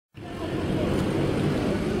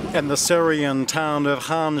In the Syrian town of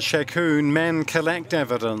Khan Sheikhoun, men collect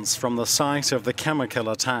evidence from the site of the chemical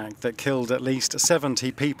attack that killed at least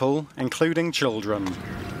 70 people, including children.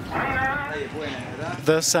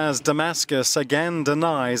 This as Damascus again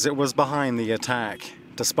denies it was behind the attack,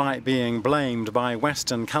 despite being blamed by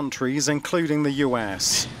Western countries, including the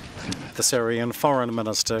US. The Syrian foreign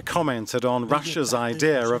minister commented on Russia's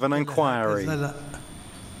idea of an inquiry.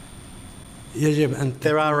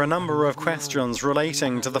 There are a number of questions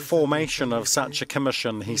relating to the formation of such a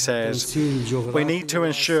commission, he says. We need to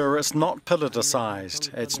ensure it's not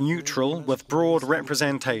politicized, it's neutral with broad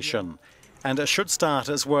representation. And it should start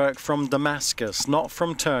its work from Damascus, not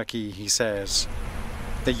from Turkey, he says.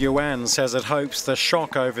 The UN says it hopes the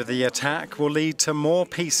shock over the attack will lead to more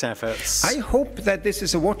peace efforts. I hope that this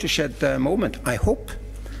is a watershed moment. I hope.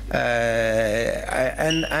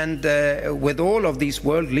 With all of these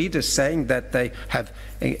world leaders saying that they have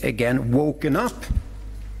again woken up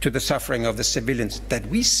to the suffering of the civilians that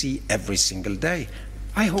we see every single day,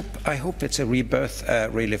 I hope it's a rebirth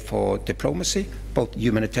really for diplomacy, both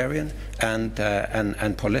humanitarian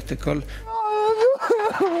and political.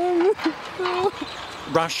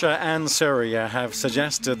 Russia and Syria have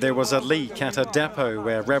suggested there was a leak at a depot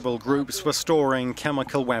where rebel groups were storing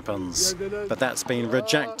chemical weapons, but that's been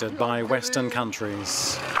rejected by Western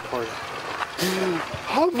countries.